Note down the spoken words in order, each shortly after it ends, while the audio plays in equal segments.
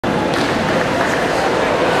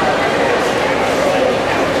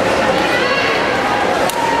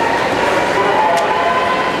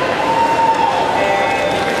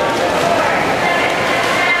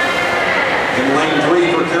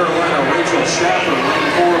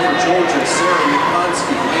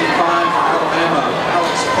McConsky. Lane 5 for Alabama,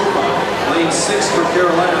 Alex Popa. Lane 6 for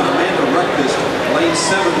Carolina, Amanda Rutgers. Lane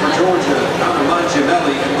 7 for Georgia, Anna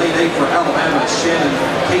Mangiamelli. And lane 8 for Alabama,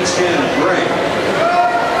 Kate Shannon Gray.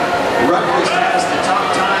 Rutgers has the top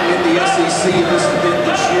time in the SEC in this event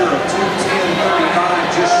this year of 2:10.35,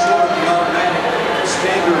 just short of the automatic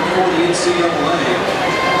standard for the NCAA.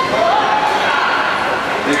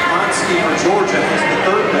 McConsky for Georgia has the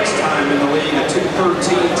third best time in the league at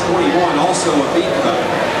 2:13.21, also a beat cut.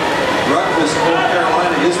 Rutgers for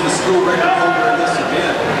Carolina is the school record holder in this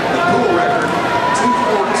event. The pool record,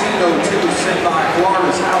 2:14.02, set by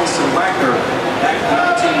Florida's Allison Wagner back in the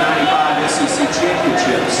 1995 SEC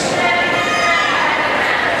Championships.